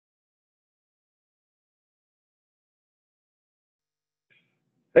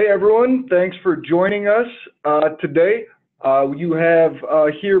Hey everyone, thanks for joining us today. You have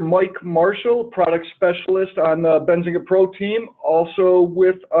here Mike Marshall, product specialist on the Benzinga Pro team. Also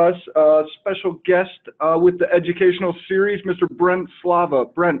with us, special guest with the educational series, Mr. Brent Slava.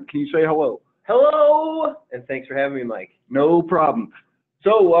 Brent, can you say hello? Hello, and thanks for having me, Mike. No problem.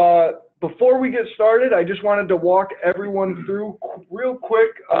 So before we get started, I just wanted to walk everyone through real quick.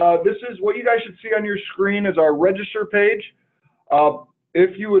 This is what you guys should see on your screen is our register page.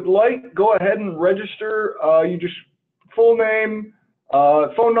 If you would like, go ahead and register. You just full name,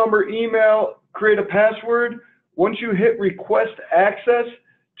 phone number, email, create a password. Once you hit request access,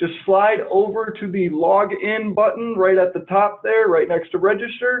 just slide over to the login button right at the top there, right next to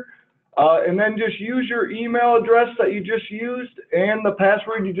register. And then just use your email address that you just used and the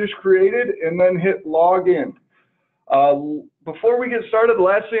password you just created, and then hit login. Before we get started, the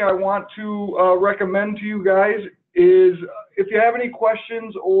last thing I want to recommend to you guys is if you have any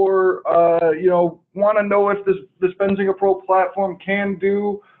questions or want to know if this Benzinga Pro platform can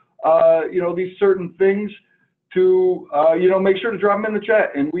do these certain things, to make sure to drop them in the chat,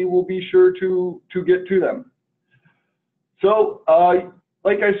 and we will be sure to get to them. So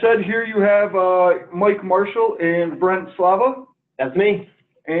like I said, here you have Mike Marshall and Brent Slava. That's me.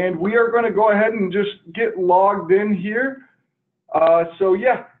 And we are going to go ahead and just get logged in here.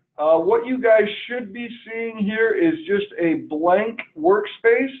 What you guys should be seeing here is just a blank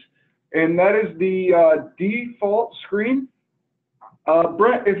workspace, and that is the default screen.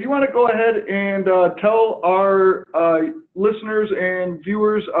 Brent, if you want to go ahead and tell our listeners and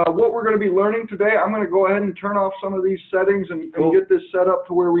viewers what we're going to be learning today, I'm going to go ahead and turn off some of these settings and get this set up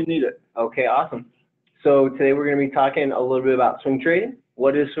to where we need it. Okay, awesome. So today we're going to be talking a little bit about swing trading.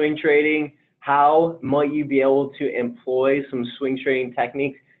 What is swing trading? How might you be able to employ some swing trading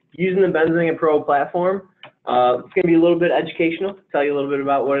techniques using the Benzinga Pro platform? It's going to be a little bit educational, tell you a little bit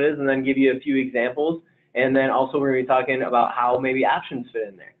about what it is, and then give you a few examples. And then also we're going to be talking about how maybe options fit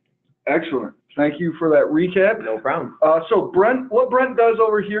in there. Excellent. Thank you for that recap. No problem. So Brent, what Brent does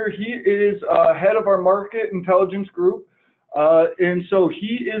over here, he is head of our market intelligence group. And so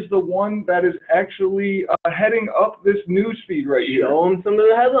he is the one that is actually heading up this news feed right here. Show him some of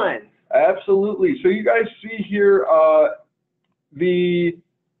the headlines. Absolutely. So you guys see here the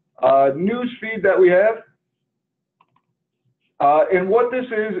news feed that we have. And what this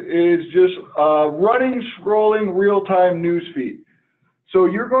is just running, scrolling, real-time news feed. So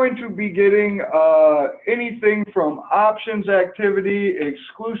you're going to be getting anything from options activity,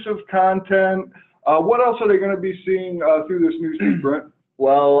 exclusive content. What else are they going to be seeing through this news feed, Brent?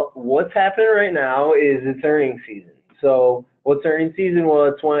 Well, what's happening right now is it's earnings season. So what's earnings season? Well,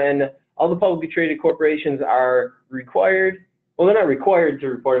 it's when all the publicly traded corporations are required. Well, they're not required to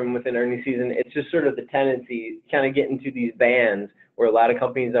report them within earnings season. It's just sort of the tendency to kind of get into these bands where a lot of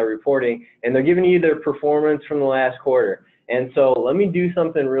companies are reporting, and they're giving you their performance from the last quarter. And so let me do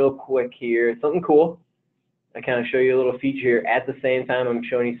something real quick here, something cool. I kind of show you a little feature here. At the same time, I'm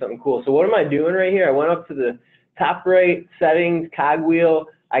showing you something cool. So what am I doing right here? I went up to the top right settings, cogwheel.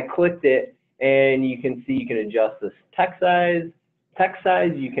 I clicked it, and you can see you can adjust the text size.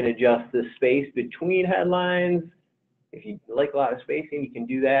 You can adjust the space between headlines. If you like a lot of spacing, you can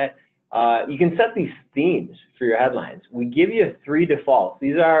do that. You can set these themes for your headlines. We give you 3 defaults.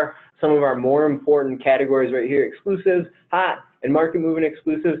 These are some of our more important categories right here: exclusives, hot, and market moving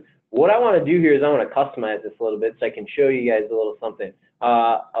exclusives. What I want to do here is I want to customize this a little bit so I can show you guys a little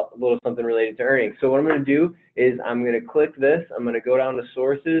something related to earnings. So what I'm going to do is I'm going to click this. I'm going to go down to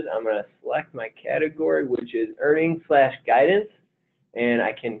sources. I'm going to select my category, which is earnings/guidance, and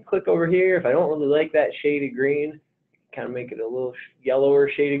I can click over here. If I don't really like that shade of green, kind of make it a little yellower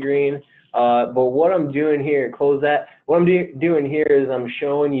shade of green. But what I'm doing here, close that. What I'm doing here is I'm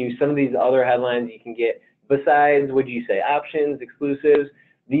showing you some of these other headlines you can get besides, what do you say, options, exclusives.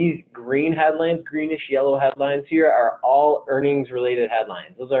 These green headlines, greenish yellow headlines here are all earnings related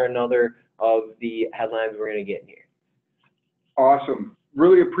headlines. Those are another of the headlines we're going to get here. Awesome.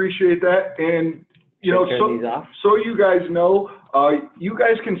 Really appreciate that. And so you guys know, you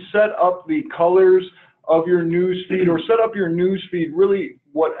guys can set up the colors of your news feed, or set up your news feed really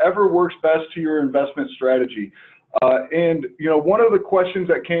whatever works best to your investment strategy. And one of the questions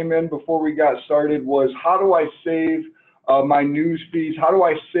that came in before we got started was, how do I save my news feeds? How do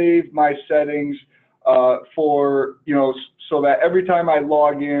I save my settings for so that every time I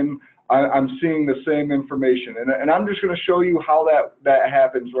log in, I'm seeing the same information? And I'm just going to show you how that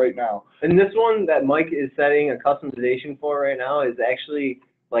happens right now. And this one that Mike is setting a customization for right now is actually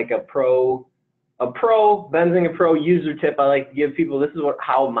like a pro Benzinga Pro user tip I like to give people. This is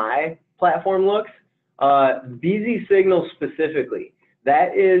how my platform looks. BZ Signal specifically.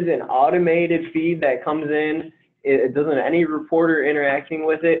 That is an automated feed that comes in. It doesn't have any reporter interacting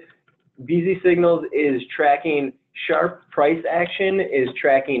with it. BZ Signals is tracking sharp price action, is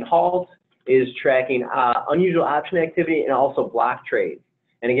tracking halts, is tracking unusual option activity, and also block trades.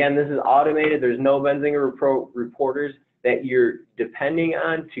 And again, this is automated. There's no Benzinger reporters that you're depending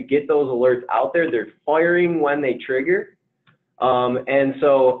on to get those alerts out there. They're firing when they trigger. And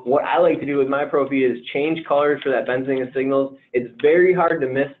so what I like to do with my pro feed is change colors for that Benzinger Signals. It's very hard to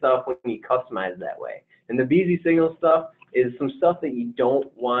miss stuff when you customize that way. And the BZ Signals stuff is some stuff that you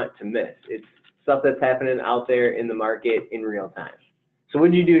don't want to miss. It's stuff that's happening out there in the market in real time. So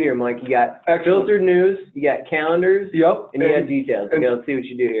what did you do here, Mike? You got filtered news, you got calendars, yep, and you got details. Okay, let's see what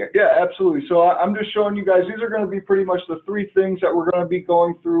you do here. Yeah, absolutely. So I'm just showing you guys, these are going to be pretty much the three things that we're going to be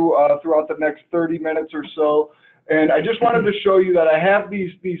going through throughout the next 30 minutes or so. And I just wanted to show you that I have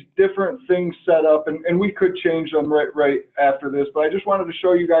these different things set up, and we could change them right after this, but I just wanted to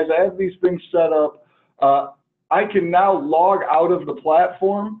show you guys I have these things set up. I can now log out of the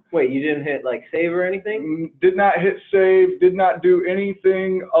platform. Wait, you didn't hit like save or anything? Did not hit save, did not do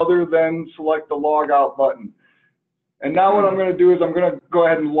anything other than select the log out button. And now what I'm going to do is I'm going to go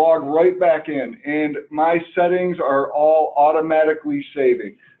ahead and log right back in, and my settings are all automatically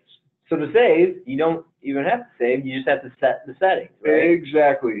saving. So to save, you don't even have to save, you just have to set the settings, right?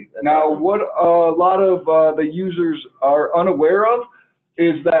 Exactly. That's now, awesome. what a lot of the users are unaware of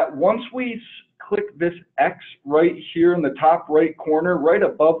is that once we click this X right here in the top right corner, right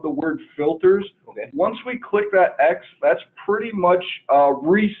above the word filters, okay. Once we click that X, that's pretty much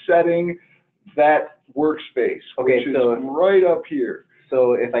resetting that workspace, okay, which so is right up here.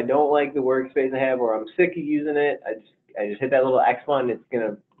 So if I don't like the workspace I have, or I'm sick of using it, I just hit that little X button, it's going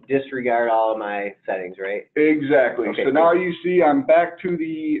to disregard all of my settings, right? Exactly. Okay, so cool. Now you see I'm back to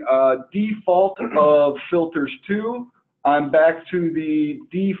the default of filters 2. I'm back to the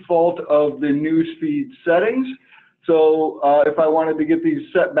default of the newsfeed settings. So if I wanted to get these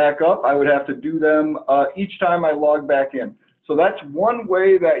set back up, I would have to do them each time I log back in. So that's one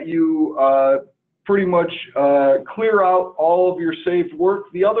way that you pretty much clear out all of your saved work.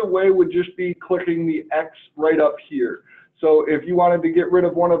 The other way would just be clicking the X right up here. So if you wanted to get rid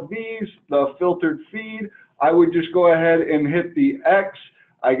of one of these, the filtered feed, I would just go ahead and hit the X.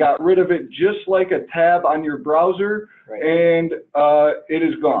 I got rid of it just like a tab on your browser, right. And it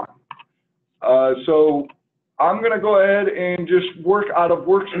is gone. So I'm going to go ahead and just work out of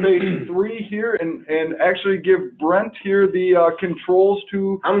workspace 3 here and actually give Brent here the controls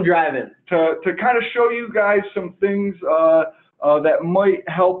to. I'm driving. To kind of show you guys some things that might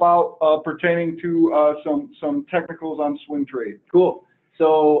help out pertaining to some technicals on swing trade. Cool.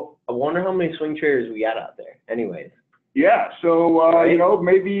 So I wonder how many swing traders we got out there anyways. Yeah, so right. You know,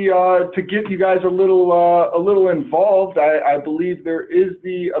 maybe to get you guys a little involved, I believe there is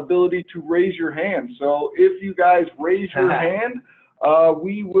the ability to raise your hand. So if you guys raise your hand,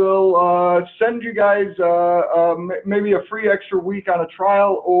 we will send you guys maybe a free extra week on a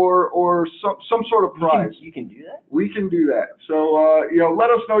trial or some sort of prize. You can do that? We can do that. So you know, let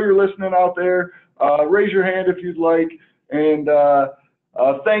us know you're listening out there. Raise your hand if you'd like, and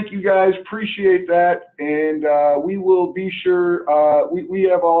thank you guys, appreciate that, and we will be sure, we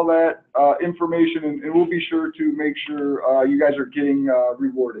have all that information, and we'll be sure to make sure you guys are getting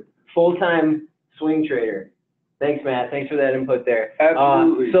rewarded. Full-time swing trader. Thanks, Matt. Thanks for that input there.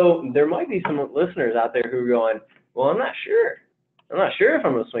 Absolutely. So there might be some listeners out there who are going, well, I'm not sure. I'm not sure if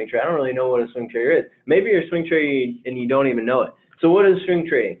I'm a swing trader. I don't really know what a swing trader is. Maybe you're a swing trader and you don't even know it. So what is swing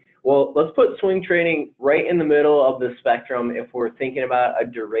trading? Well, let's put swing trading right in the middle of the spectrum if we're thinking about a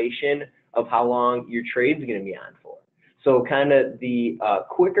duration of how long your trade's going to be on for. So kind of the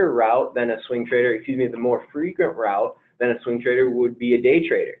quicker route than a swing trader, the more frequent route than a swing trader would be a day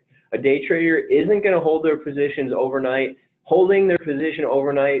trader. A day trader isn't going to hold their positions overnight. Holding their position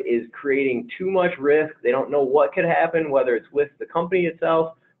overnight is creating too much risk. They don't know what could happen, whether it's with the company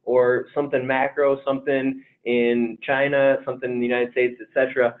itself or something macro, something in China, something in the United States,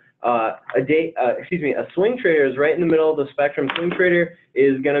 etc. A swing trader is right in the middle of the spectrum. Swing trader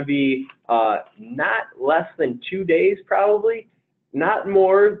is going to be not less than 2 days probably, not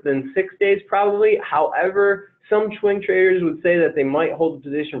more than 6 days probably. However, some swing traders would say that they might hold a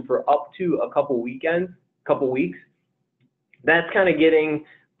position for up to a couple weeks. That's kind of getting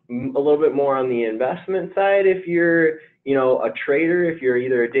a little bit more on the investment side. If you're, a trader, if you're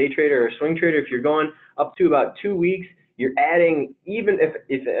either a day trader or a swing trader, if you're going up to about 2 weeks, you're adding, even if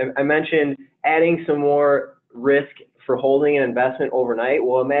I mentioned adding some more risk for holding an investment overnight.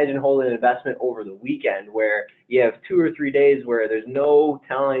 Well, imagine holding an investment over the weekend where you have 2 or 3 days where there's no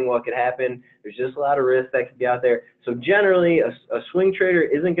telling what could happen. There's just a lot of risk that could be out there. So generally, a swing trader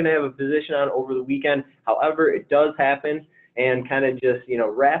isn't going to have a position on over the weekend. However, it does happen, and kind of just, you know,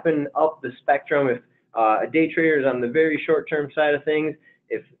 wrapping up the spectrum. If a day trader is on the very short-term side of things,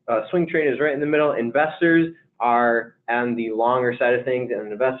 if swing trading is right in the middle, investors are on the longer side of things, and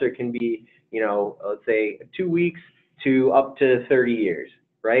an investor can be, you know, let's say 2 weeks to up to 30 years,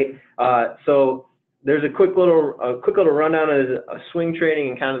 right? So there's a quick little rundown of swing trading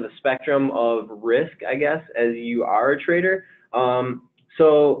and kind of the spectrum of risk, I guess, as you are a trader.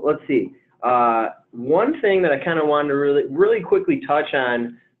 So let's see. One thing that I kind of wanted to really quickly touch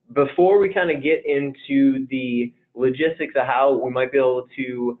on before we kind of get into the logistics of how we might be able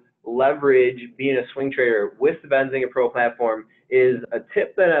to leverage being a swing trader with the Benzinga Pro platform is a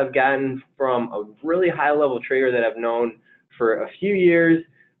tip that I've gotten from a really high-level trader that I've known for a few years.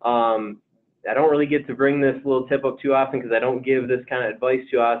 I don't really get to bring this little tip up too often because I don't give this kind of advice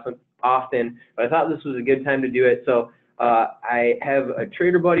too often, but I thought this was a good time to do it. So I have a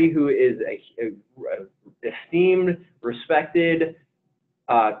trader buddy who is a esteemed, respected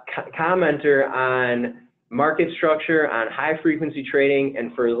commenter on market structure, on high-frequency trading,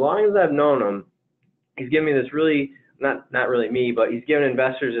 and for as long as I've known him, he's given me this really, not really me, but he's given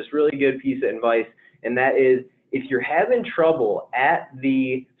investors this really good piece of advice, and that is, if you're having trouble at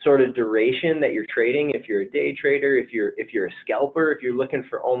the sort of duration that you're trading, if you're a day trader, if you're a scalper, if you're looking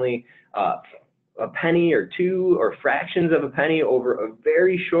for only a penny or two or fractions of a penny over a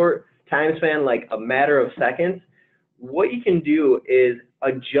very short time span, like a matter of seconds, what you can do is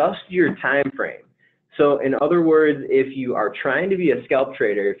adjust your time frame. So in other words, if you are trying to be a scalp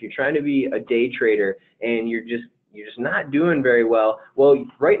trader, if you're trying to be a day trader and you're just not doing very well,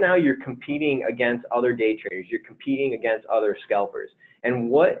 right now you're competing against other day traders. You're competing against other scalpers. And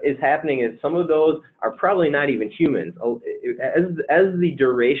what is happening is some of those are probably not even humans. As the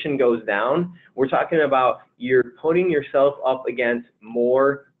duration goes down, we're talking about you're putting yourself up against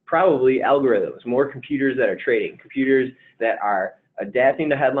more probably algorithms, more computers that are trading, computers that are adapting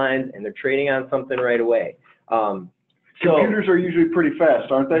to headlines, and they're trading on something right away. Computers are usually pretty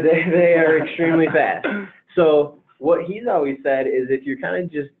fast, aren't they? They are extremely fast. So what he's always said is if you're kind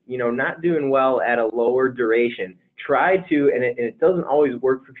of just, you know, not doing well at a lower duration, try to, and it doesn't always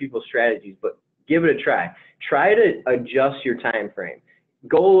work for people's strategies, but give it a try. Try to adjust your time frame.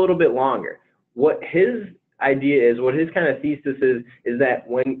 Go a little bit longer. What his idea is, what his kind of thesis is that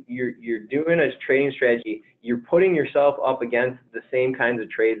when you're doing a trading strategy, you're putting yourself up against the same kinds of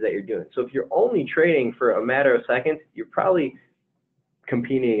trades that you're doing. So if you're only trading for a matter of seconds, you're probably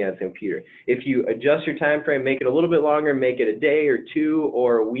competing against a computer. If you adjust your time frame, make it a little bit longer, make it a day or two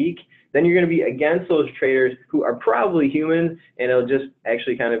or a week, then you're going to be against those traders who are probably humans, and it'll just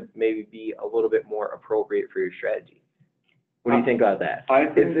actually kind of maybe be a little bit more appropriate for your strategy. What do you think about that?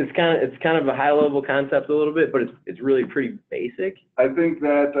 It's kind of a high-level concept a little bit, but it's really pretty basic. I think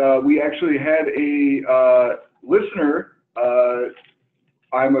that we actually had a listener.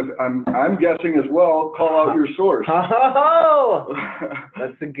 I'm guessing as well. Call out your source. Oh,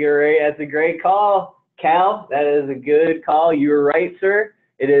 that's a great call, Cal. That is a good call. You were right, sir.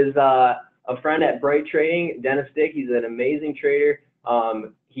 It is a friend at Bright Trading, Dennis Dick. He's an amazing trader.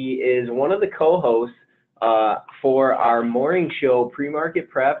 He is one of the co-hosts for our morning show, Pre-Market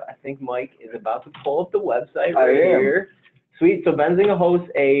Prep. I think Mike is about to pull up the website right here. Sweet. So Benzinga hosts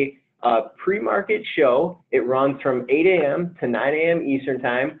a pre-market show. It runs from 8 a.m. to 9 a.m. Eastern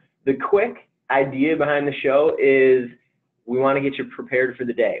time. The quick idea behind the show is we want to get you prepared for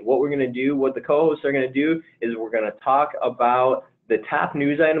the day. What we're going to do, what the co-hosts are going to do, is we're going to talk about the top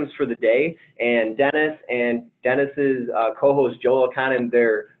news items for the day. And Dennis's co-host, Joel O'Connor,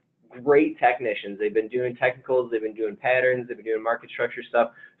 they're great technicians. They've been doing technicals, they've been doing patterns, they've been doing market structure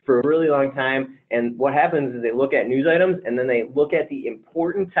stuff for a really long time. And what happens is they look at news items and then they look at the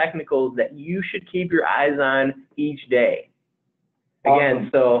important technicals that you should keep your eyes on each day. Again,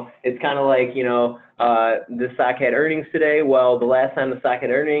 so it's kind of like, you know, the stock had earnings today. Well, the last time the stock had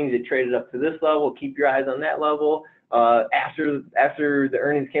earnings, it traded up to this level. Keep your eyes on that level. After the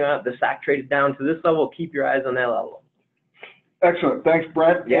earnings came out, the stock traded down to this level. Keep your eyes on that level. Excellent. Thanks,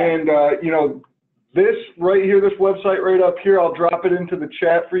 Brent. Yeah. And, you know, this right here, this website right up here, I'll drop it into the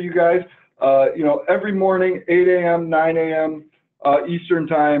chat for you guys. You know, every morning, 8 a.m., 9 a.m. Eastern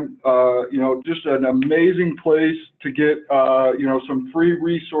time, you know, just an amazing place to get, you know, some free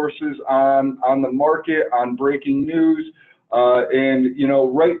resources on the market, on breaking news. And, you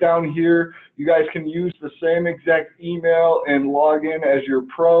know, right down here, you guys can use the same exact email and log in as your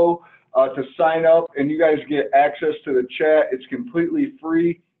pro. to sign up, and you guys get access to the chat. It's completely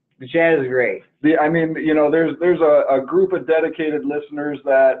free. The chat is great. I mean, you know, there's a group of dedicated listeners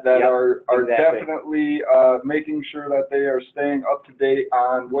that Yep, are exactly. definitely making sure that they are staying up to date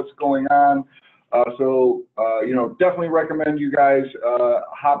on what's going on. So you know, definitely recommend you guys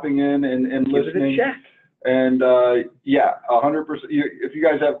hopping in and Give it a listening. check. And yeah, 100%. If you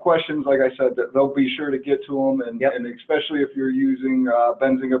guys have questions, like I said, they'll be sure to get to them. And, Yep. and especially if you're using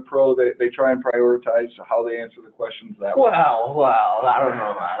Benzinga Pro, they try and prioritize how they answer the questions that way. Well, I don't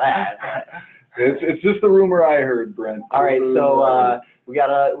know about that. It's just the rumor I heard, Brent. All right, It's the rumor I so heard. we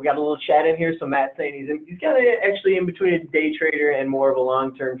got a little chat in here. So Matt's saying he's kind of actually in between a day trader and more of a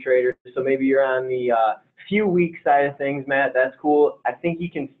long-term trader. So maybe you're on the few week side of things, Matt. That's cool. I think you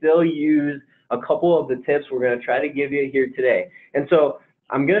can still use a couple of the tips we're going to try to give you here today. And so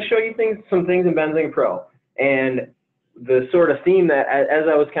I'm going to show you some things in Benzinga Pro. And the sort of theme that, as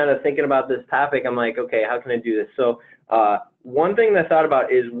I was kind of thinking about this topic, I'm like, okay, how can I do this? So one thing that I thought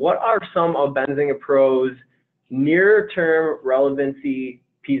about is, what are some of Benzinga Pro's near-term relevancy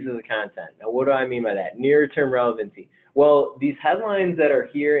pieces of content? Now, what do I mean by that? Near-term relevancy. Well, these headlines that are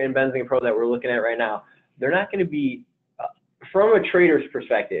here in Benzinga Pro that we're looking at right now, they're not going to be, from a trader's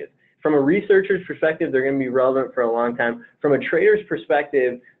perspective, from a researcher's perspective, they're going to be relevant for a long time. From a trader's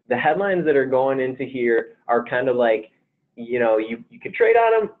perspective, the headlines that are going into here are kind of like, you know, you could trade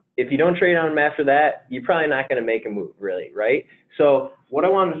on them. If you don't trade on them after that, you're probably not going to make a move, really, right? So what I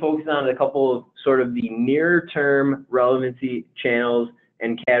wanted to focus on is a couple of sort of the near-term relevancy channels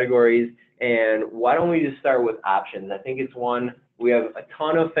and categories. And why don't we just start with options? I think it's one, we have a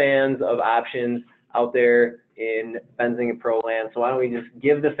ton of fans of options out there in Benzinga Pro land. So why don't we just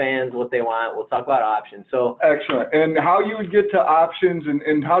give the fans what they want? We'll talk about options. So excellent. And how you would get to options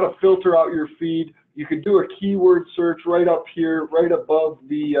and how to filter out your feed. You could do a keyword search right up here, right above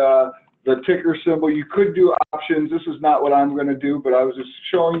the ticker symbol. You could do options. This is not what I'm going to do, but I was just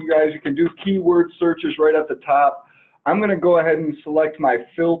showing you guys you can do keyword searches right at the top. I'm going to go ahead and select my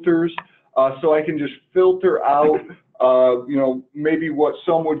filters so I can just filter out you know, maybe what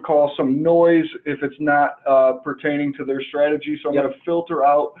some would call some noise if it's not pertaining to their strategy. So I'm going to filter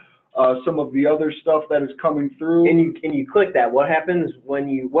out some of the other stuff that is coming through. And you click that. What happens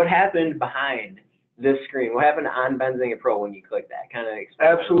what happened behind this screen? What happened on Benzinga Pro when you click that? Kind of explain.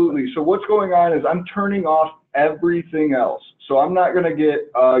 Absolutely. So what's going on is I'm turning off everything else. So I'm not going to get,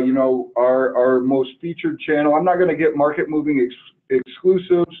 you know, our most featured channel. I'm not going to get market moving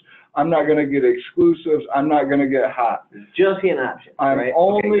exclusives. I'm not going to get exclusives. I'm not going to get hot. Just an option. I'm right?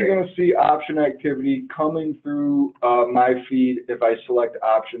 only going to see option activity coming through my feed if I select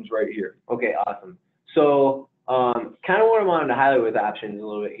options right here. Okay, awesome. So kind of what I wanted to highlight with options a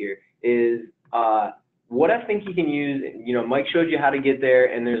little bit here is what I think you can use. You know, Mike showed you how to get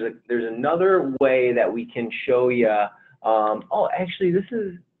there, and there's another way that we can show you. Oh, actually, this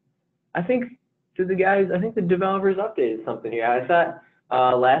is, I think the developers updated something here. I thought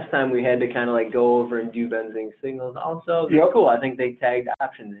last time we had to kind of like go over and do Benzinga signals also. That's cool. I think they tagged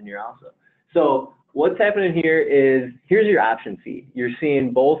options in here also. So what's happening here is, here's your option feed. You're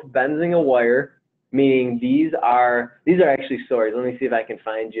seeing both Benzinga wire, meaning these are actually stories. Let me see if I can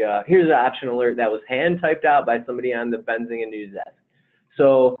find you. Here's an option alert that was hand typed out by somebody on the Benzinga news desk.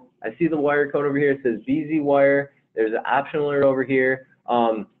 So I see the wire code over here. It says BZ wire. There's an option alert over here.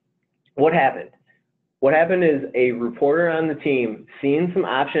 What happened? What happened is a reporter on the team seeing some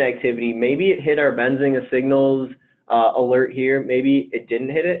option activity. Maybe it hit our Benzinga signals alert here. Maybe it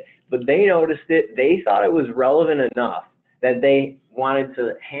didn't hit it, but they noticed it. They thought it was relevant enough that they wanted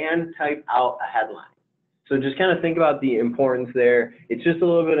to hand type out a headline. So just kind of think about the importance there. It's just a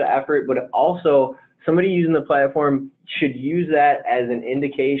little bit of effort, but also somebody using the platform should use that as an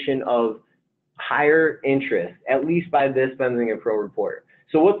indication of higher interest, at least by this Benzinga Pro reporter.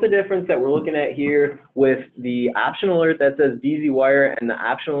 So what's the difference that we're looking at here with the option alert that says BZ wire and the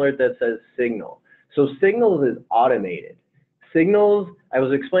option alert that says signal? So signals is automated. Signals, I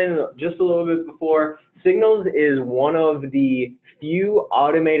was explaining just a little bit before, signals is one of the few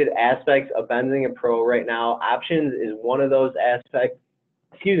automated aspects of Benzinga Pro right now. Options is one of those aspects,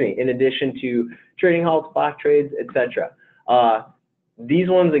 in addition to trading halts, block trades, etc. These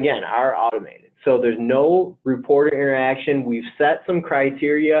ones, again, are automated. So there's no reporter interaction. We've set some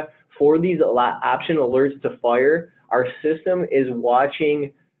criteria for these option alerts to fire. Our system is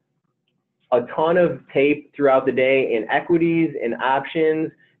watching a ton of tape throughout the day in equities, in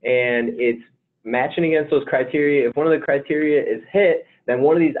options, and it's matching against those criteria. If one of the criteria is hit, then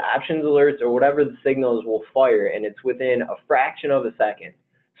one of these options alerts or whatever the signals will fire, and it's within a fraction of a second.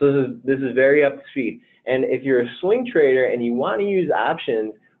 So this is very up to speed. And if you're a swing trader and you want to use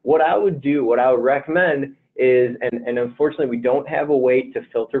options, what I would recommend is, and unfortunately we don't have a way to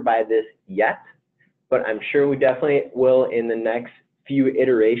filter by this yet, but I'm sure we definitely will in the next few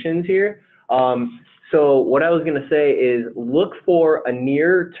iterations here. So what I was going to say is look for a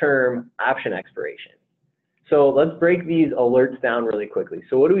near-term option expiration. So let's break these alerts down really quickly.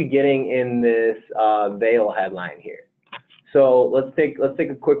 So what are we getting in this Vail headline here? So let's take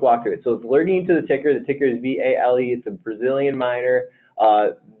a quick walk through it. So it's alerting to the ticker. The ticker is VALE. It's a Brazilian miner.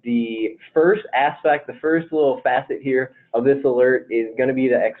 The first aspect, the first little facet here of this alert is going to be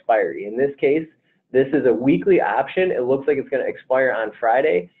the expiry. In this case, this is a weekly option. It looks like it's going to expire on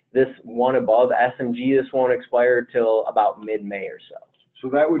Friday. This one above SMG, this won't expire till about mid-May or so. So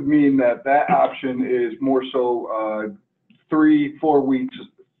that would mean that option is more so 3-4 weeks,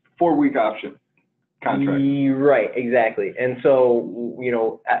 4-week option contract. Right, exactly. And so, you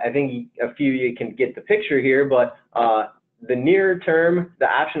know, I think a few of you can get the picture here, but the near term, the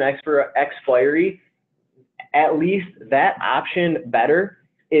option expiry, at least that option better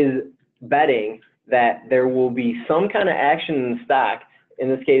is betting that there will be some kind of action in the stock, in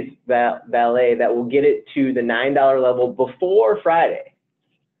this case, Valet, that will get it to the $9 level before Friday.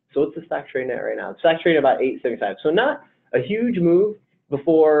 So what's the stock trading at right now? The stock's trading about $8.75. So not a huge move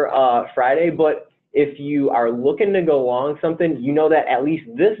before Friday, but if you are looking to go long something, you know that at least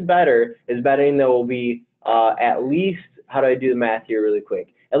this better is betting there will be at least, how do I do the math here really quick?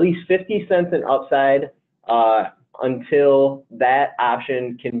 At least 50 cents in upside until that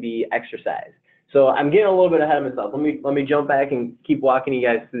option can be exercised. So I'm getting a little bit ahead of myself. Let me jump back and keep walking you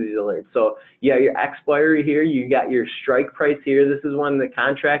guys through these alerts. So yeah, your expiry here, you got your strike price here. This is when the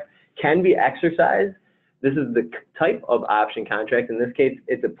contract can be exercised. This is the type of option contract. In this case,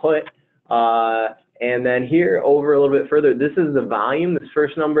 it's a put. And then here over a little bit further, this is the volume. This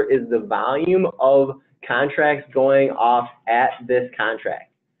first number is the volume of contracts going off at this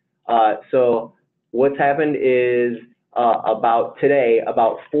contract. So what's happened is about today,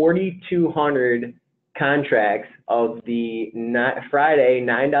 about 4,200 contracts of the Friday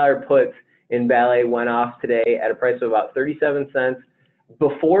 $9 puts in Valet went off today at a price of about 37 cents.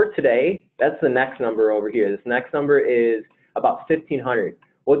 Before today, that's the next number over here. This next number is about 1,500.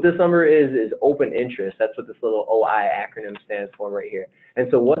 What this number is open interest. That's what this little OI acronym stands for right here. And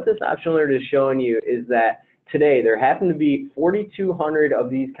so what this option alert is showing you is that today there happened to be 4,200 of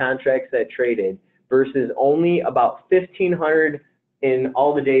these contracts that traded versus only about 1,500 in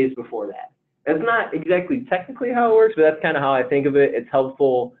all the days before that. That's not exactly technically how it works, but that's kind of how I think of it. It's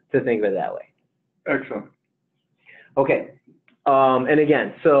helpful to think of it that way. Excellent. Okay. And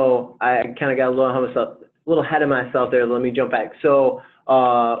again, so I kind of got a little ahead of myself there. Let me jump back. So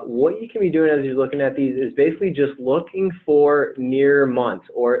what you can be doing as you're looking at these is basically just looking for near months,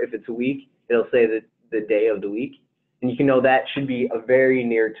 or if it's a week, it'll say the day of the week, and you can know that should be a very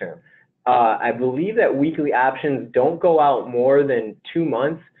near term. I believe that weekly options don't go out more than 2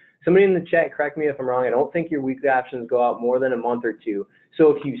 months. Somebody in the chat, correct me if I'm wrong, I don't think your weekly options go out more than a month or two.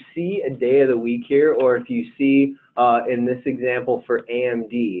 So if you see a day of the week here, or if you see in this example for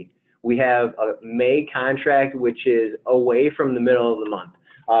AMD, we have a May contract, which is away from the middle of the month.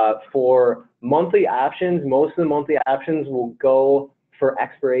 For monthly options, most of the monthly options will go for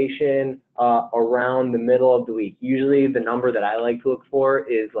expiration around the middle of the week. Usually the number that I like to look for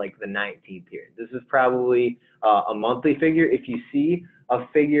is like the 19th here. This is probably a monthly figure. If you see a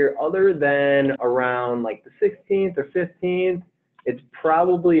figure other than around like the 16th or 15th, it's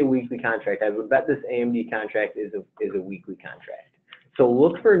probably a weekly contract. I would bet this AMD contract is a weekly contract. So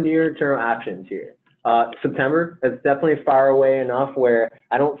look for near-term options here. September, it's definitely far away enough where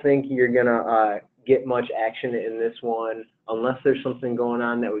I don't think you're gonna get much action in this one unless there's something going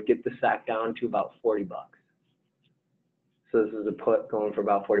on that would get the stock down to about 40 bucks. So this is a put going for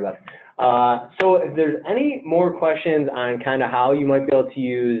about 40 bucks. So if there's any more questions on kind of how you might be able to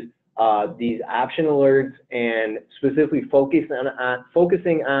use these option alerts and specifically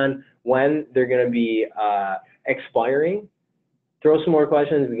focusing on when they're going to be expiring, throw some more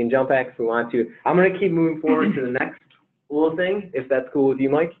questions. We can jump back if we want to. I'm going to keep moving forward to the next little thing, if that's cool with you,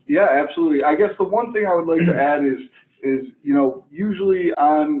 Mike. Yeah, absolutely. I guess the one thing I would like to add is you know, usually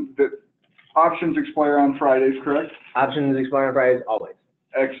on the options expire on Fridays, correct? Options expire on Fridays, always.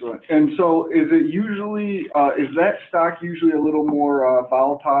 Excellent. And so is it usually, is that stock usually a little more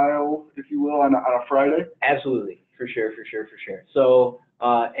volatile, if you will, on a Friday? Absolutely, for sure. So,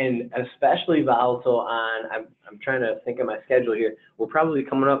 and especially volatile on, I'm trying to think of my schedule here. We're probably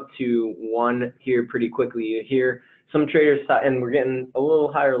coming up to one here pretty quickly. You hear some traders, and we're getting a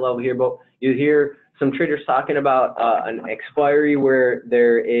little higher level here, but you hear some traders talking about an expiry where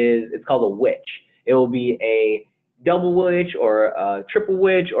there is, it's called a witch. It will be a double witch or a triple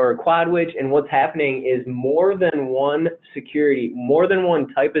witch or a quad witch, and what's happening is more than one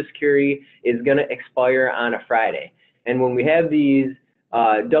type of security is going to expire on a Friday. And when we have these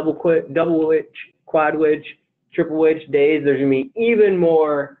double witch, quad witch, triple witch days, there's going to be even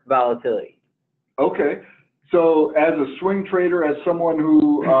more volatility. Okay. So as a swing trader, as someone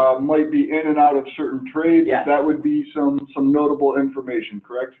who might be in and out of certain trades, Yeah. that would be some notable information,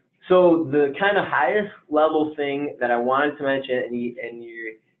 correct? So the kind of highest level thing that I wanted to mention, and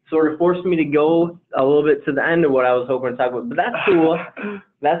you sort of forced me to go a little bit to the end of what I was hoping to talk about, but that's cool.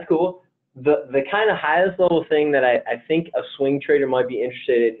 That's cool. The kind of highest level thing that I think a swing trader might be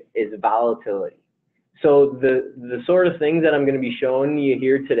interested in is volatility. So the sort of things that I'm going to be showing you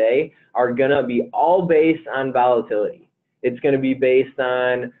here today are going to be all based on volatility. It's going to be based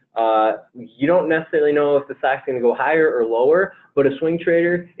on, you don't necessarily know if the stock's going to go higher or lower, but a swing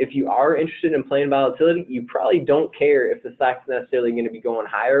trader, if you are interested in playing volatility, you probably don't care if the stock's necessarily going to be going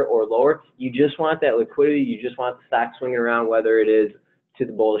higher or lower. You just want that liquidity. You just want the stock swinging around, whether it is to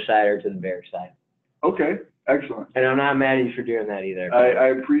the bullish side or to the bearish side. Okay, excellent. And I'm not mad at you for doing that either. I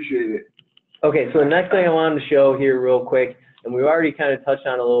appreciate it. Okay, so the next thing I wanted to show here real quick, and we already kind of touched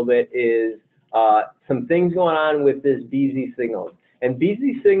on a little bit, is some things going on with this BZ signals. And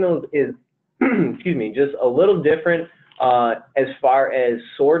BZ signals is, excuse me, just a little different as far as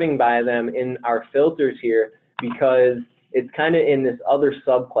sorting by them in our filters here, because it's kind of in this other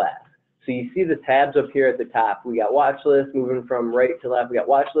subclass. So you see the tabs up here at the top. We got watch list, moving from right to left. We got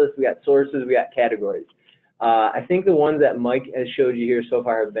watch list, we got sources, we got categories. I think the ones that Mike has showed you here so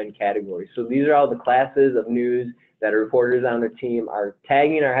far have been categories. So these are all the classes of news that reporters on their team are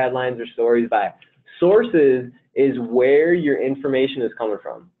tagging our headlines or stories by. Sources is where your information is coming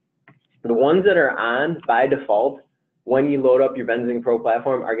from. The ones that are on by default when you load up your Benzinga Pro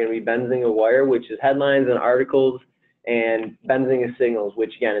platform are going to be Benzinga Wire, which is headlines and articles, and Benzinga Signals,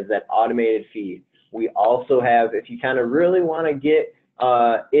 which again is that automated feed. We also have, if you kind of really want to get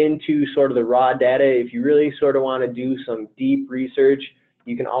into sort of the raw data, if you really sort of want to do some deep research,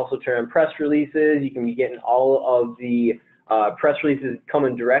 you can also turn on press releases. You can be getting all of the press releases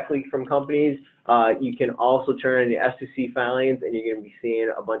coming directly from companies. You can also turn on the SEC filings, and you're going to be seeing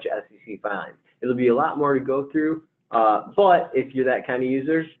a bunch of SEC filings. It'll be a lot more to go through, but if you're that kind of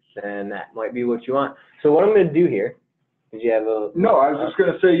user, then that might be what you want. So what I'm going to do here, did you have a... No, I was just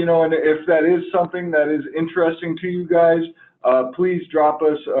going to say, you know, and if that is something that is interesting to you guys, please drop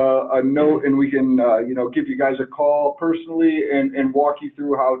us a note, and we can, you know, give you guys a call personally and walk you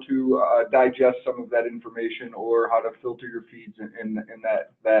through how to digest some of that information, or how to filter your feeds in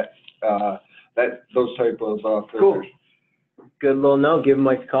those type of filters. Cool. Good little note. Give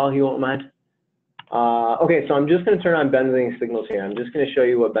Mike a call. He won't mind. Okay, so I'm just going to turn on Benzinga Signals here. I'm just going to show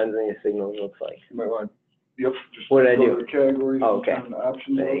you what Benzinga Signals looks like. You might want. Yep. Just what did I do? The categories. Oh, okay. And the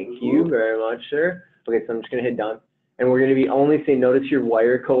options. Thank you very much, sir. Okay, so I'm just going to hit done. And we're going to be only seeing, notice your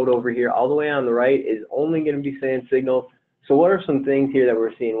wire code over here, all the way on the right is only going to be saying signals. So what are some things here that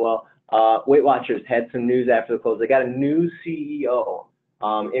we're seeing? Well, Weight Watchers had some news after the close. They got a new CEO.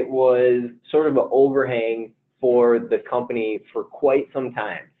 It was sort of an overhang for the company for quite some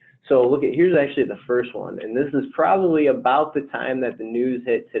time. So look at, here's actually the first one. And this is probably about the time that the news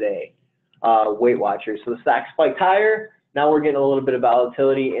hit today, Weight Watchers. So the stock spiked higher. Now we're getting a little bit of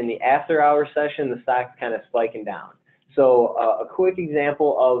volatility. In the after hour session, the stock's kind of spiking down. So a quick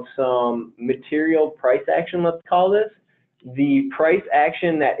example of some material price action, let's call this. The price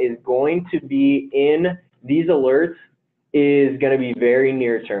action that is going to be in these alerts is going to be very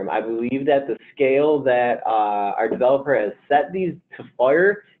near term. I believe that the scale that our developer has set these to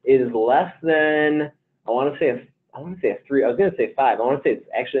fire is less than, I want to say a 3, I was going to say 5. I want to say it's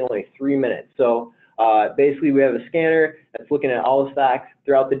actually only 3 minutes. So basically we have a scanner that's looking at all the stocks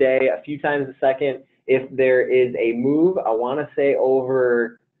throughout the day a few times a second. If there is a move, I want to say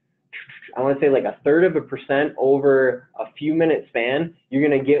like 1/3% over a few minute span, you're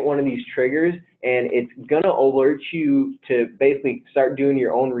going to get one of these triggers, and it's going to alert you to basically start doing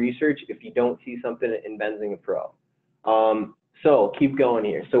your own research if you don't see something in Benzinga Pro. So keep going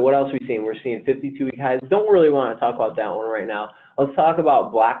here. So what else are we seeing? We're seeing 52-week highs. Don't really want to talk about that one right now. Let's talk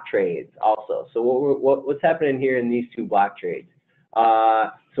about block trades also. So what's happening here in these two block trades?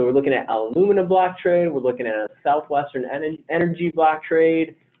 So we're looking at aluminum block trade. We're looking at a Southwestern Energy block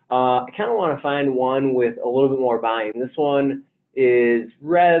trade. I kind of want to find one with a little bit more volume. This one is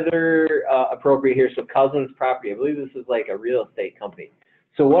rather appropriate here. So Cousins Property. I believe this is like a real estate company.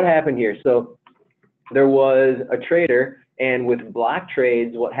 So what happened here? So there was a trader, and with block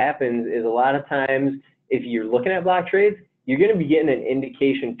trades, what happens is a lot of times if you're looking at block trades, you're going to be getting an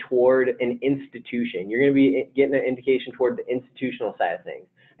indication toward an institution. You're going to be getting an indication toward the institutional side of things.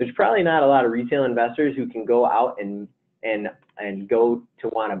 There's probably not a lot of retail investors who can go out and go to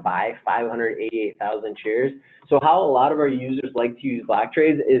want to buy 588,000 shares. So how a lot of our users like to use block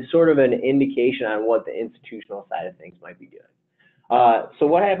trades is sort of an indication on what the institutional side of things might be doing. So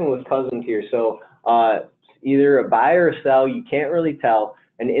what happened with Cousins here? So either a buy or a sell, you can't really tell.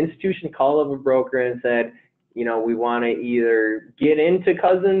 An institution called up a broker and said, you know, we want to either get into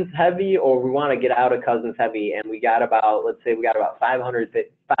Cousins heavy or we want to get out of Cousins heavy, and we got about, let's say we got about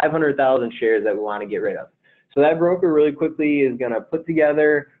 500,000 shares that we want to get rid of. So that broker really quickly is going to put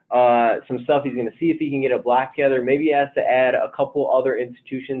together some stuff. He's going to see if he can get a block together. Maybe he has to add a couple other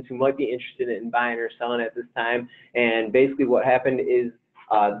institutions who might be interested in buying or selling at this time. And basically what happened is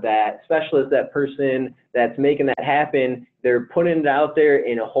that specialist, that person that's making that happen, they're putting it out there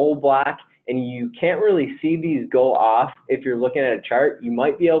in a whole block, and you can't really see these go off. If you're looking at a chart, you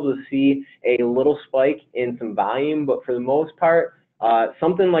might be able to see a little spike in some volume, but for the most part,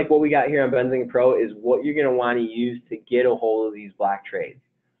 something like what we got here on Benzinga Pro is what you're going to want to use to get a hold of these block trades.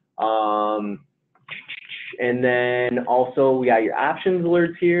 And then also we got your options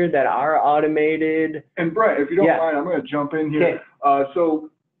alerts here that are automated. And Brent, if you don't mind, I'm going to jump in here. Okay.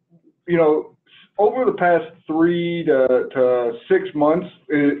 So, you know, over the past 3 to 6 months,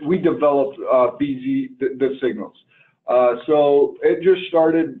 we developed BZ, the signals. So it just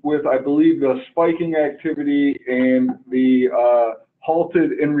started with, I believe, the spiking activity and the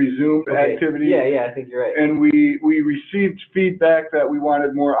halted and resumed activity. Yeah, I think you're right. And we received feedback that we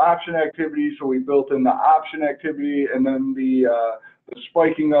wanted more option activity, so we built in the option activity and then the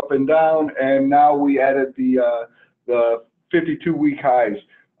spiking up and down, and now we added the 52-week highs.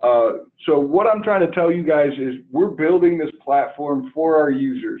 So what I'm trying to tell you guys is we're building this platform for our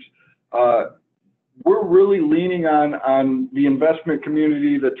users. We're really leaning on the investment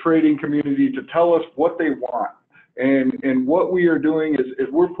community, the trading community, to tell us what they want. And what we are doing is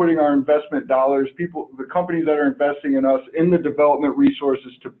we're putting our investment dollars, the companies that are investing in us, in the development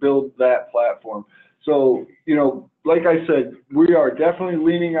resources to build that platform. So, you know, like I said, we are definitely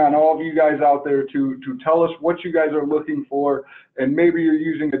leaning on all of you guys out there to tell us what you guys are looking for, and maybe you're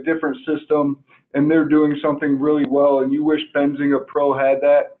using a different system and they're doing something really well and you wish Benzinga Pro had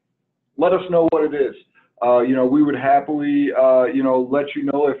that. Let us know what it is. You know, we would happily, you know, let you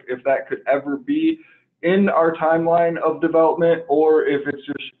know if that could ever be in our timeline of development, or if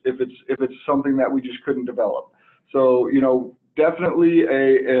it's something that we just couldn't develop. So, you know, definitely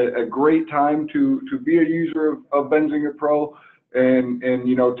a great time to be a user of Benzinga Pro, and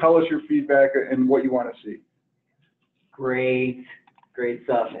you know, tell us your feedback and what you want to see. Great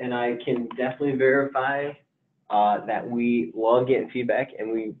stuff. And I can definitely verify that we love getting feedback,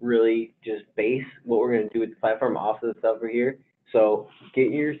 and we really just base what we're going to do with the platform off of the stuff over here. So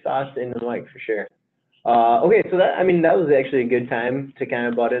get your thoughts into the mic for sure. Okay, so that was actually a good time to kind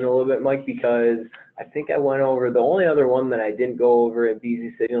of butt in a little bit, Mike, because I think I went over, the only other one that I didn't go over in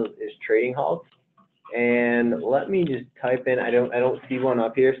BZ Signals is trading halts. And let me just type in, I don't see one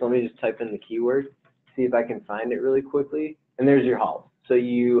up here, so let me just type in the keyword, see if I can find it really quickly. And there's your halt. So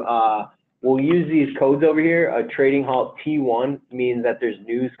you we'll use these codes over here. A trading halt T1 means that there's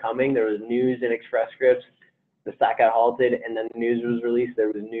news coming. There was news in Express Scripts. The stock got halted, and then the news was released. There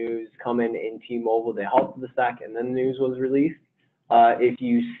was news coming in T-Mobile. They halted the stock, and then the news was released. If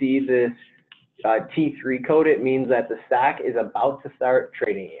you see this T3 code, it means that the stock is about to start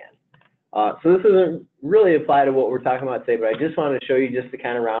trading again. So this doesn't really apply to what we're talking about today, but I just wanted to show you just to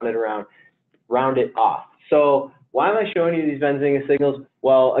kind of round it off. So why am I showing you these Benzinga signals?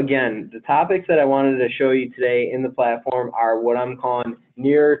 Well, again, the topics that I wanted to show you today in the platform are what I'm calling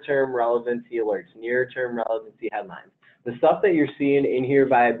near-term relevancy alerts, near-term relevancy headlines. The stuff that you're seeing in here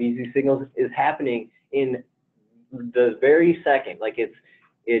via BZ Signals is happening in the very second. Like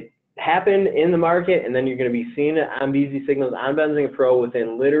it happened in the market, and then you're going to be seeing it on BZ Signals on Benzinga Pro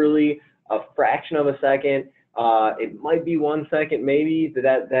within literally a fraction of a second. It might be 1 second, maybe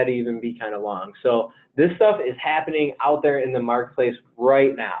that'd even be kind of long. So this stuff is happening out there in the marketplace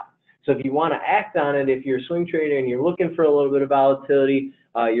right now. So if you want to act on it, if you're a swing trader and you're looking for a little bit of volatility,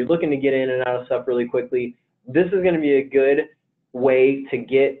 you're looking to get in and out of stuff really quickly, this is going to be a good way to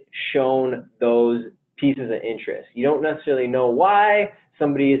get shown those pieces of interest. You don't necessarily know why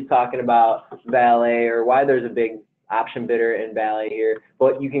somebody is talking about Valet or why there's a big option bidder in Valet here,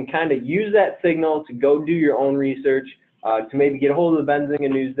 but you can kind of use that signal to go do your own research, to maybe get a hold of the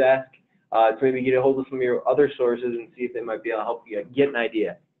Benzinga news desk, to maybe get a hold of some of your other sources and see if they might be able to help you get an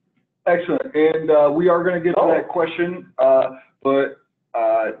idea. Excellent. And we are going to get to that question, but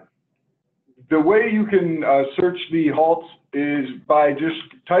the way you can search the halts is by just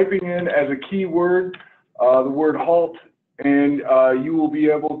typing in as a keyword the word halt, and you will be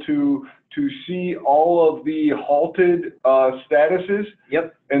able to see all of the halted statuses.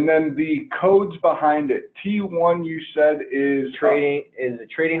 Yep. And then the codes behind it. T1 you said is a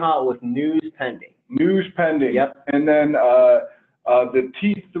trading halt with news pending. News pending. Yep. And then the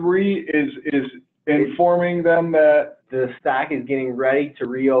T3 is informing them that the stock is getting ready to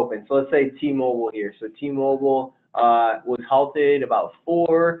reopen. So let's say T-Mobile here. So T-Mobile was halted about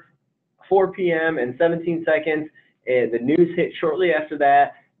 4 p.m. and 17 seconds. And the news hit shortly after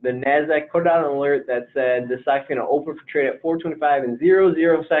that. The NASDAQ put out an alert that said the stock's going to open for trade at 4:25 and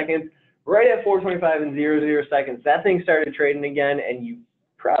 00 seconds. Right at 4:25 and 00 seconds, that thing started trading again, and you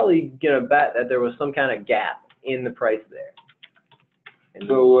probably get a bet that there was some kind of gap in the price there. And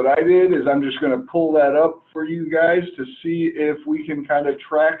so what I did is I'm just going to pull that up for you guys to see if we can kind of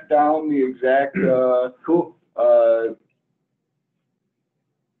track down the exact cool.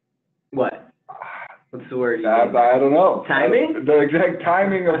 What? What's the word? I don't know. Timing? The exact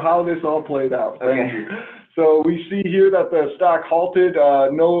timing of how this all played out. Thank Okay. you. So we see here that the stock halted.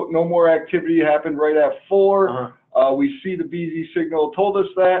 No more activity happened right at 4. Uh-huh. We see the BZ signal told us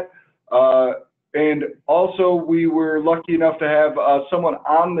that. And also we were lucky enough to have someone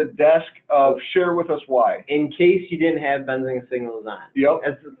on the desk share with us why. In case you didn't have Benzinga signals on. Yep.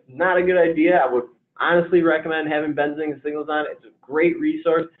 That's not a good idea. I would honestly recommend having Benzinga signals on. It's a great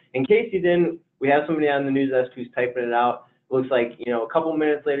resource. In case you didn't, we have somebody on the news desk who's typing it out. Looks like, a couple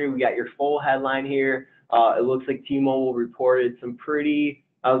minutes later, we got your full headline here. It looks like T-Mobile reported some pretty,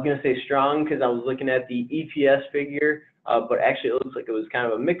 I was going to say strong because I was looking at the EPS figure, but actually it looks like it was kind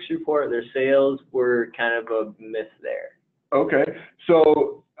of a mixed report. Their sales were kind of a miss there. Okay,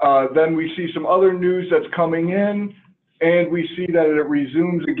 so then we see some other news that's coming in, and we see that it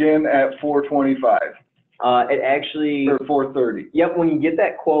resumes again at 4:25. It actually, or 4:30. Yep, when you get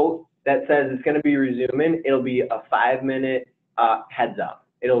that quote that says it's going to be resuming, it'll be a 5-minute heads up.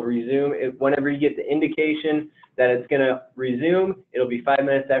 It'll resume whenever you get the indication that it's going to resume. It'll be 5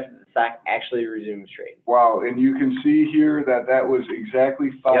 minutes after the stock actually resumes trade. Wow, and you can see here that that was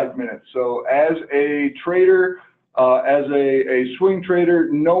exactly 5 Yep. minutes. So as a trader, as a swing trader,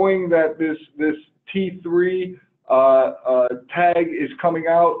 knowing that this T3 tag is coming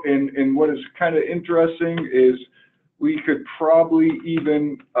out, and what is kind of interesting is we could probably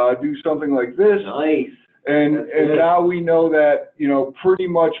even do something like this. Nice. And now we know that, pretty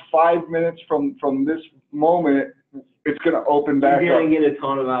much 5 minutes from this moment, it's going to open back You're up. going to get a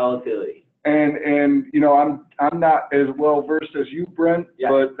ton of volatility. And I'm not as well versed as you, Brent, Yeah.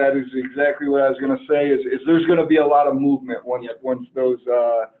 but that is exactly what I was going to say is there's going to be a lot of movement once those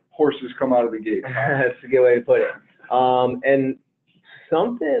horses come out of the gate. That's a good way to put it. And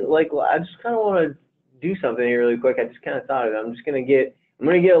something like, I just kind of want to do something here really quick. I just kind of thought of it. I'm going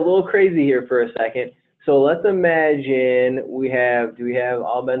to get a little crazy here for a second. So let's imagine do we have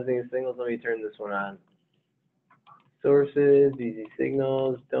all Benzinga signals? Let me turn this one on. Sources, BZ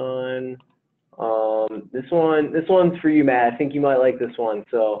signals, done. This one's for you, Matt. I think you might like this one.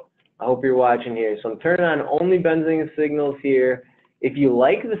 So I hope you're watching here. So I'm turning on only Benzinga signals here. If you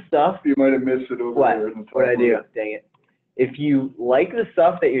like the stuff, You might have missed it over there in the top What I do? right. Dang it. If you like the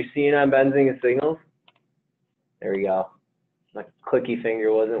stuff that you're seeing on Benzinga signals, there we go. My clicky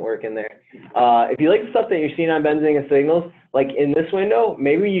finger wasn't working there. If you like the stuff that you're seeing on Benzinga signals, like in this window,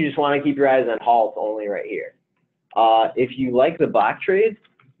 maybe you just want to keep your eyes on halts only right here. If you like the block trades,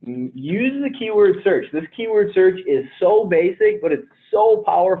 use the keyword search. This keyword search is so basic, but it's so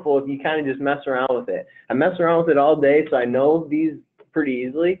powerful if you kind of just mess around with it. I mess around with it all day, so I know these pretty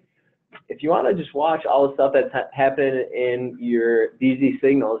easily. If you want to just watch all the stuff that's happening in your BZ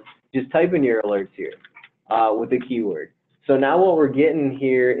signals, just type in your alerts here with the keyword. So now what we're getting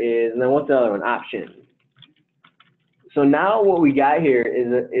here is, and then what's the other one? Options. So now what we got here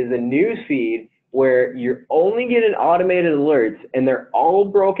is a news feed where you're only getting automated alerts, and they're all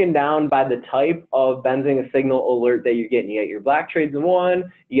broken down by the type of Benzinga signal alert that you're getting. You got your block trades in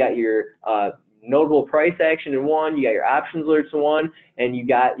one, you got your notable price action in one, you got your options alerts in one, and you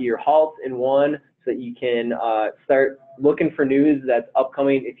got your halts in one, so that you can start looking for news that's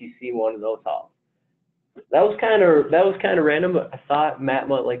upcoming if you see one of those halts. That was kind of random, but I thought Matt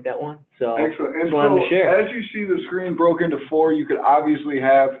might like that one, so Excellent. And just wanted to so share. as you see the screen broke into 4, you could obviously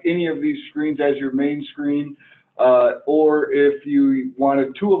have any of these screens as your main screen, or if you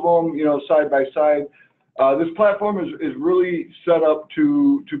wanted 2 of them, side by side. This platform is really set up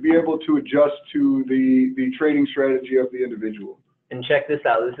to be able to adjust to the trading strategy of the individual. And check this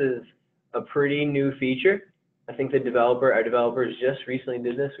out. This is a pretty new feature. I think our developers just recently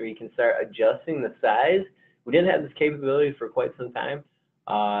did this where you can start adjusting the size. We didn't have this capability for quite some time,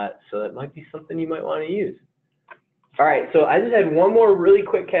 so that might be something you might want to use. All right, so I just had one more really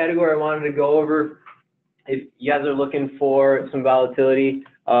quick category I wanted to go over. If you guys are looking for some volatility,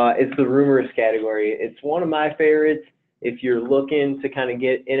 it's the rumors category. It's one of my favorites. If you're looking to kind of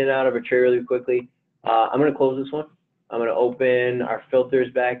get in and out of a trade really quickly, I'm going to close this one. I'm going to open our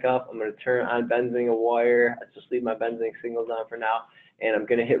filters back up. I'm going to turn on Benzinga Wire. Let's just leave my Benzinga signals on for now. And I'm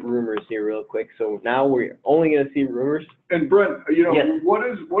going to hit rumors here real quick. So now we're only going to see rumors. And Brent, you know, yes.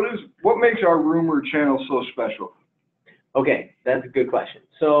 what makes our rumor channel so special? Okay, that's a good question.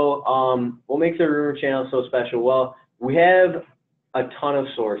 So what makes our rumor channel so special? Well, we have a ton of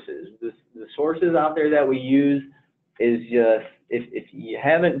sources. The sources out there that we use is just, if you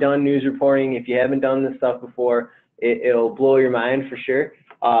haven't done news reporting, if you haven't done this stuff before, it'll blow your mind for sure.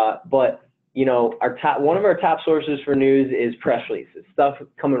 But you know, one of our top sources for news is press releases, stuff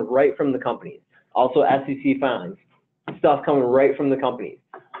coming right from the companies. Also SEC filings, stuff coming right from the companies.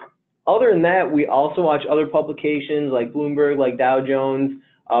 Other than that, we also watch other publications like Bloomberg, like Dow Jones.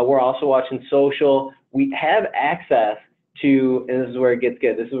 We're also watching social. We have access to, and this is where it gets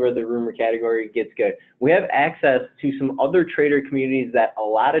good. This is where the rumor category gets good. We have access to some other trader communities that a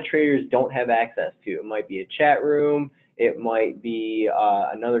lot of traders don't have access to. It might be a chat room. It might be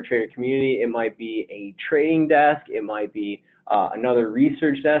another trader community. It might be a trading desk. It might be another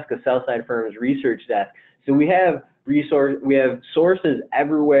research desk, a sell-side firm's research desk. So we have sources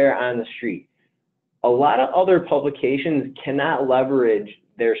everywhere on the street. A lot of other publications cannot leverage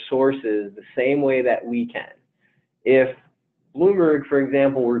their sources the same way that we can. If Bloomberg, for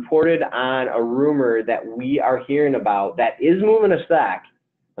example, reported on a rumor that we are hearing about that is moving a stock,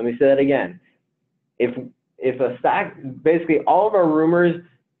 let me say that again. If a stock, basically all of our rumors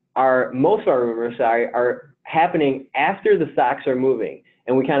most of our rumors, are happening after the stocks are moving.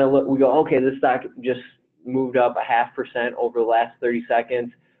 And we kind of look, we go, okay, this stock just moved up 0.5% over the last 30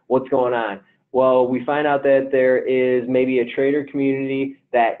 seconds. What's going on? Well, we find out that there is maybe a trader community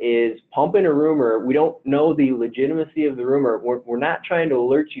that is pumping a rumor. We don't know the legitimacy of the rumor. We're not trying to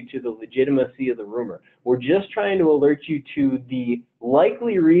alert you to the legitimacy of the rumor. We're just trying to alert you to the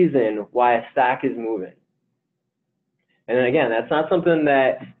likely reason why a stock is moving. And then again, that's not something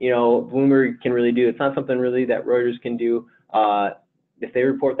that, you know, Bloomberg can really do. It's not something really that Reuters can do. If they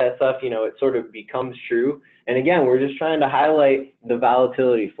report that stuff, you know, it sort of becomes true. And again, we're just trying to highlight the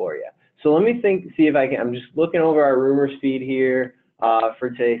volatility for you. So let me see if I can, I'm just looking over our rumors feed here for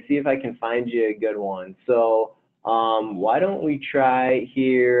today, see if I can find you a good one. So why don't we try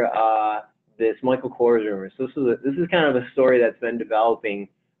here this Michael Kors rumor. So this is kind of a story that's been developing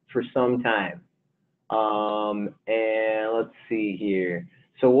for some time. And let's see here.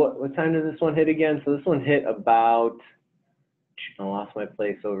 So what time did this one hit again? So this one hit about, I lost my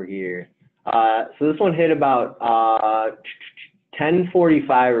place over here. So this one hit about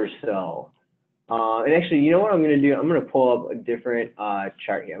 10:45 or so. And actually, you know what I'm going to do? I'm going to pull up a different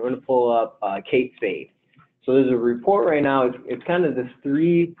chart here. I'm going to pull up Kate Spade. So there's a report right now. It's kind of this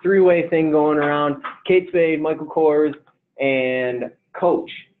three-way thing going around. Kate Spade, Michael Kors, and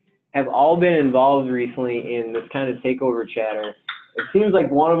Coach have all been involved recently in this kind of takeover chatter. It seems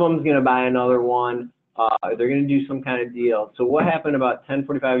like one of them is going to buy another one. They're going to do some kind of deal. So what happened about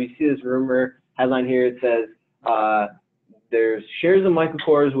 10:45? You see this rumor headline here. It says there's shares of Michael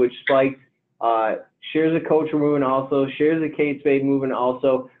Kors which spiked. Shares of Coach were moving also. Shares of Kate Spade moving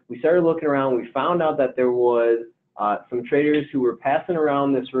also. We started looking around. We found out that there was some traders who were passing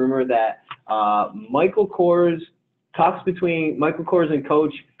around this rumor that Michael Kors, talks between Michael Kors and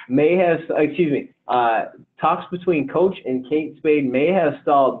Coach may have, talks between Coach and Kate Spade may have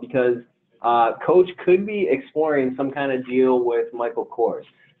stalled because Coach could be exploring some kind of deal with Michael Kors.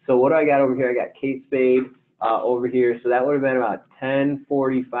 So what do I got over here? I got Kate Spade over here. So that would have been about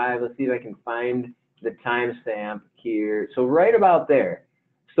 10:45. Let's see if I can find the timestamp here. So right about there.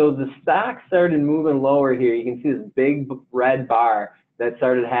 So the stock started moving lower here. You can see this big red bar that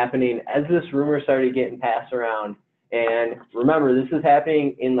started happening as this rumor started getting passed around. And remember, this is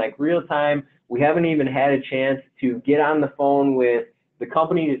happening in like real time. We haven't even had a chance to get on the phone with the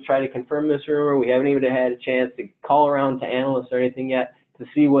company to try to confirm this rumor. We haven't even had a chance to call around to analysts or anything yet to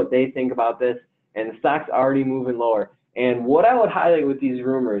see what they think about this. And the stock's already moving lower. And what I would highlight with these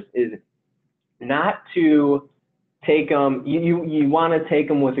rumors is not to take them, you want to take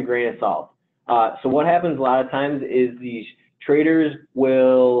them with a grain of salt. So what happens a lot of times is these traders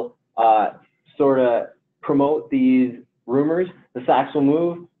will sort of promote these rumors. The stocks will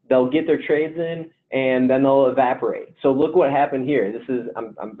move, they'll get their trades in, and then they'll evaporate. So look what happened here. This is,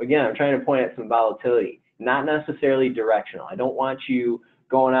 again, I'm trying to point at some volatility. not necessarily directional. I don't want you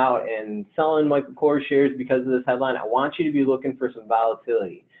going out and selling Michael Kors shares because of this headline. I want you to be looking for some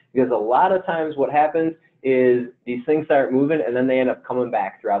volatility, because a lot of times what happens is these things start moving and then they end up coming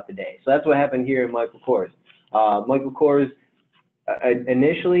back throughout the day. So that's what happened here in Michael Kors. Michael Kors,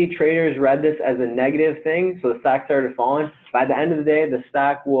 initially traders read this as a negative thing, so the stock started falling. By the end of the day, the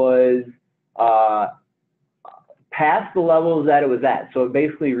stock was past the levels that it was at, so it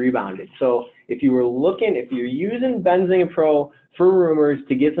basically rebounded. So if you're using Benzinga Pro for rumors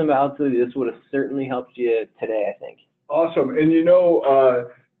to get some volatility, this would have certainly helped you today, I think. Awesome. And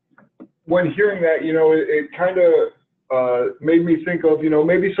when hearing that, it kind of made me think of,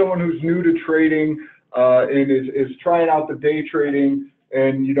 maybe someone who's new to trading and is trying out the day trading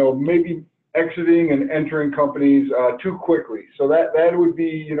and, maybe exiting and entering companies too quickly. So that would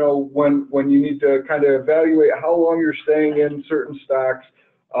be, when you need to kind of evaluate how long you're staying in certain stocks,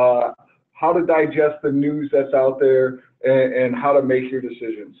 how to digest the news that's out there, and how to make your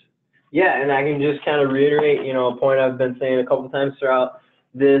decisions. Yeah, and I can just kind of reiterate, a point I've been saying a couple times throughout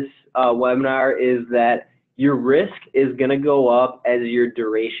this webinar is that your risk is going to go up as your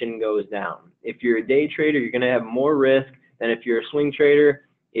duration goes down. If you're a day trader, you're going to have more risk than if you're a swing trader.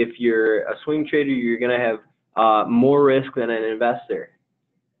 If you're a swing trader, you're going to have more risk than an investor.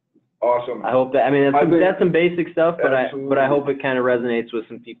 Awesome. I hope that, that's some basic stuff, but I hope it kind of resonates with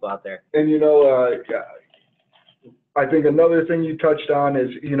some people out there. And I think another thing you touched on is,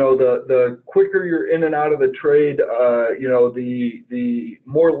 the quicker you're in and out of the trade, the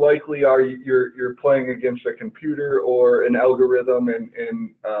more likely you're playing against a computer or an algorithm,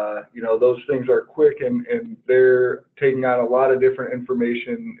 and those things are quick and they're taking on a lot of different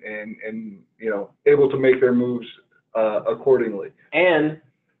information and able to make their moves accordingly. And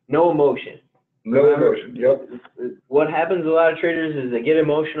no emotion. No emotion, yep. What happens with a lot of traders is they get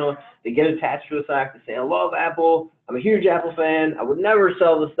emotional, they get attached to a stock, they say, I love Apple, I'm a huge Apple fan, I would never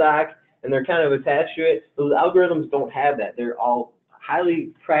sell the stock, and they're kind of attached to it. Those algorithms don't have that. They're all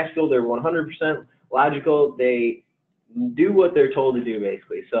highly practical, they're 100% logical, they do what they're told to do,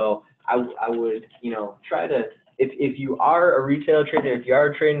 basically. So I would, try to, if you are a retail trader, if you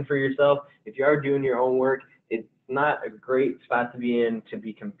are trading for yourself, if you are doing your own work, it's not a great spot to be in to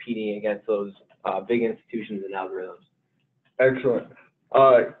be competing against those big institutions and algorithms. Excellent.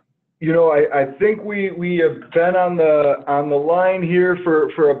 I think we have been on the line here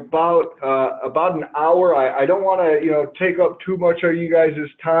for about an hour. I don't want to take up too much of you guys'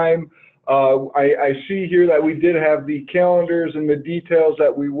 time. I see here that we did have the calendars and the details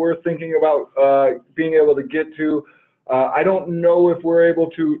that we were thinking about being able to get to. I don't know if we're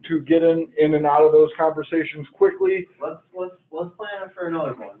able to get in and out of those conversations quickly. Let's plan for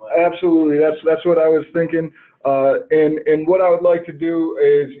another one. Absolutely, that's what I was thinking. And what I would like to do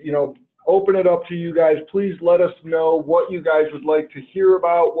is, open it up to you guys. Please let us know what you guys would like to hear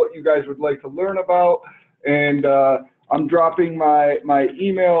about, what you guys would like to learn about, and I'm dropping my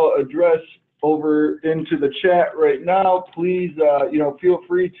email address over into the chat right now. Please, feel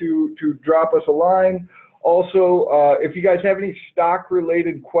free to drop us a line. Also, if you guys have any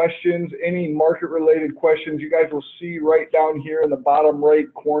stock-related questions, any market-related questions, you guys will see right down here in the bottom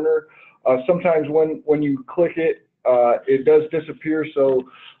right corner. Sometimes when you click it, it does disappear. So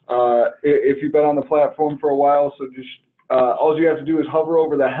if you've been on the platform for a while, so just all you have to do is hover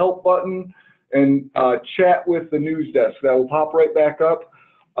over the help button and chat with the news desk. That will pop right back up.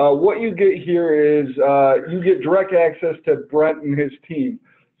 What you get here is you get direct access to Brent and his team.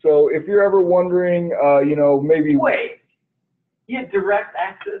 So if you're ever wondering, maybe... Wait, you have direct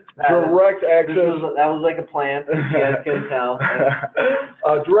access? Direct access. That was like a plan, you guys can tell.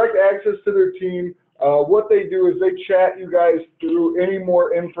 Direct access to their team. What they do is they chat you guys through any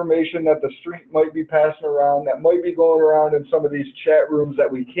more information that the street might be passing around, that might be going around in some of these chat rooms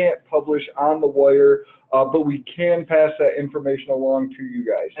that we can't publish on the wire, but we can pass that information along to you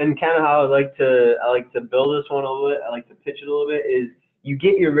guys. And kind of how I like to build this one a little bit, I like to pitch it a little bit, is you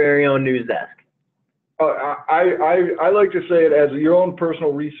get your very own news desk. I like to say it as your own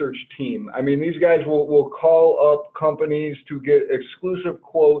personal research team. I mean, these guys will call up companies to get exclusive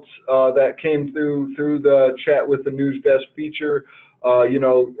quotes that came through the chat with the news desk feature.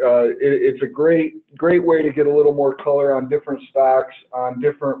 It's a great way to get a little more color on different stocks, on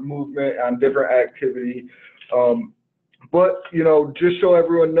different movement, on different activity. But, just so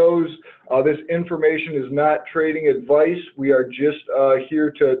everyone knows, this information is not trading advice. We are just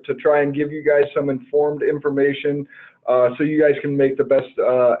here to try and give you guys some informed information so you guys can make the best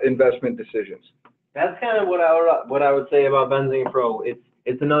investment decisions. That's kind of what I would say about Benzinga Pro.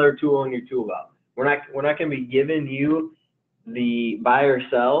 It's another tool in your tool belt. We're not going to be giving you the buy or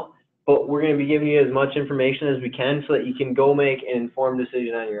sell, but we're going to be giving you as much information as we can so that you can go make an informed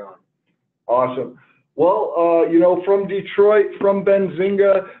decision on your own. Awesome. Well, you know, from Detroit, from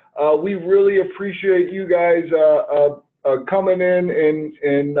Benzinga, we really appreciate you guys coming in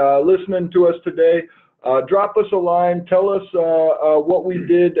and listening to us today. Drop us a line. Tell us what we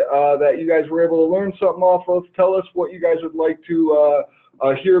did that you guys were able to learn something off of. Tell us what you guys would like to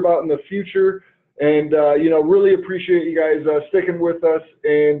hear about in the future. And, you know, really appreciate you guys sticking with us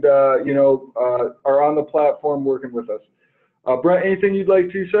and, you know, are on the platform working with us. Brent, anything you'd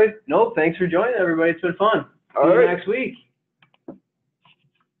like to say? Nope, thanks for joining, everybody. It's been fun. All See you right. next week.